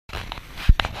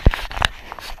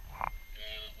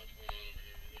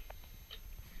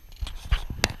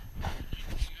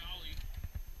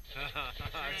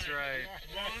right.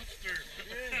 Monster.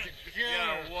 You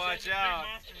gotta watch out.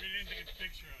 Monster, we didn't take a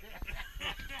picture of it.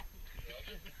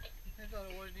 I thought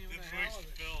it wasn't even This a week's hell of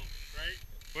the it. film, right?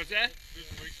 What's that? This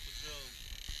week's the film.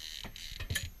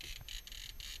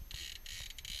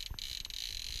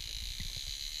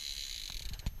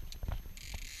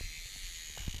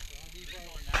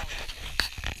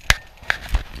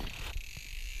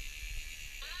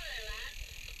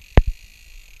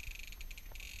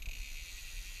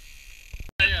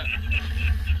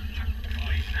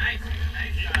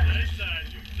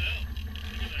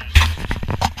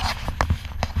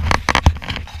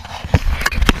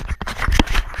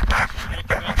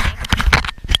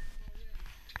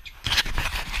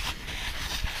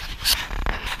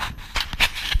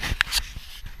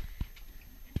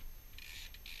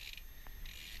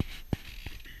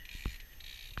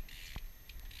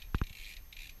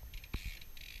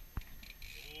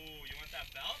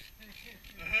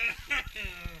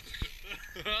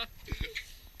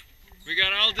 We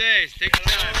got all day. Take your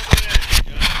time.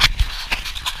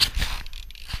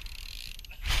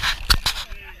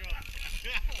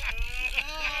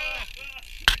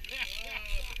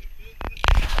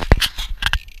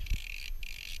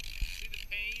 See the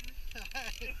pain?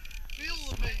 Feel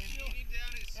the pain. Shooting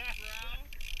down his brow.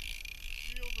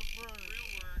 Feel the burn. Real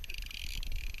work.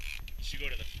 You should go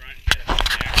to the front and get up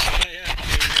there. Yeah,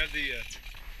 dude, we have the.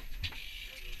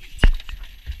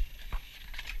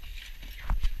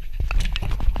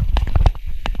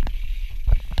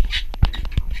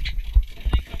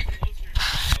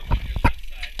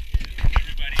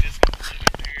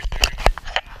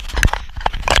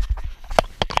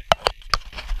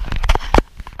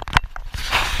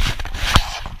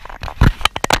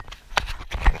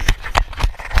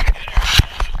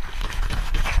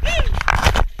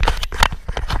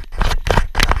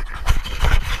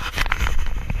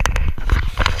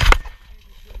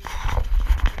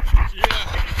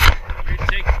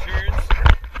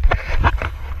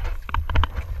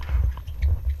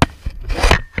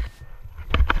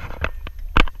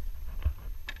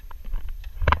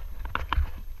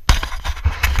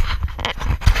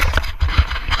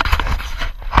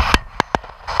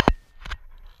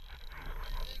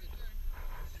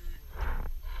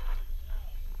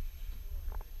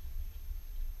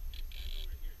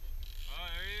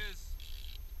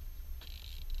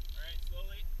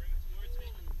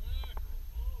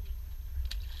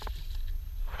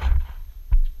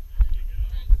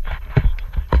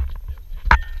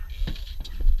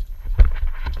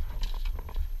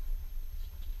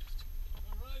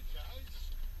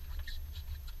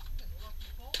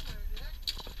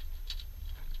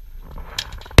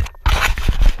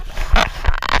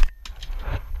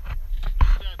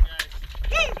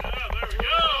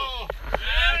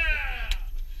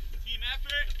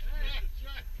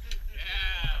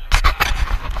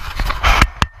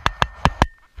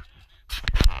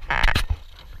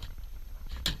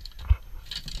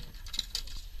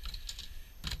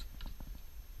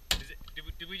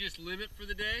 Did we just limit for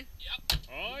the day? Yep.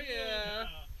 Oh yeah.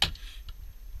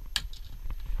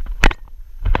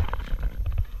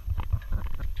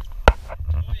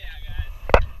 Oh yeah, guys.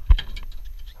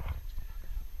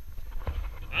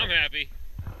 I'm happy.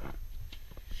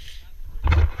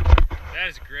 That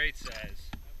is a great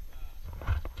size.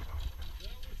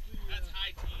 That's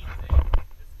high teens, eh?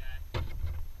 This guy.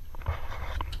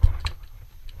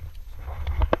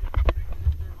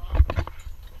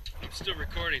 I'm still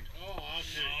recording. Oh,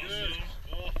 awesome. Good.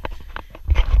 Oh.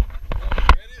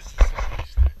 That is the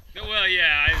size. No, well,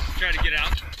 yeah, I was trying to get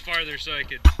out farther so I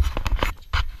could.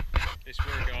 They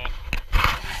swear golf.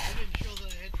 I didn't show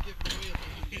that I had to give away a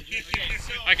little bit. Okay,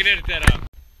 so I can edit that out.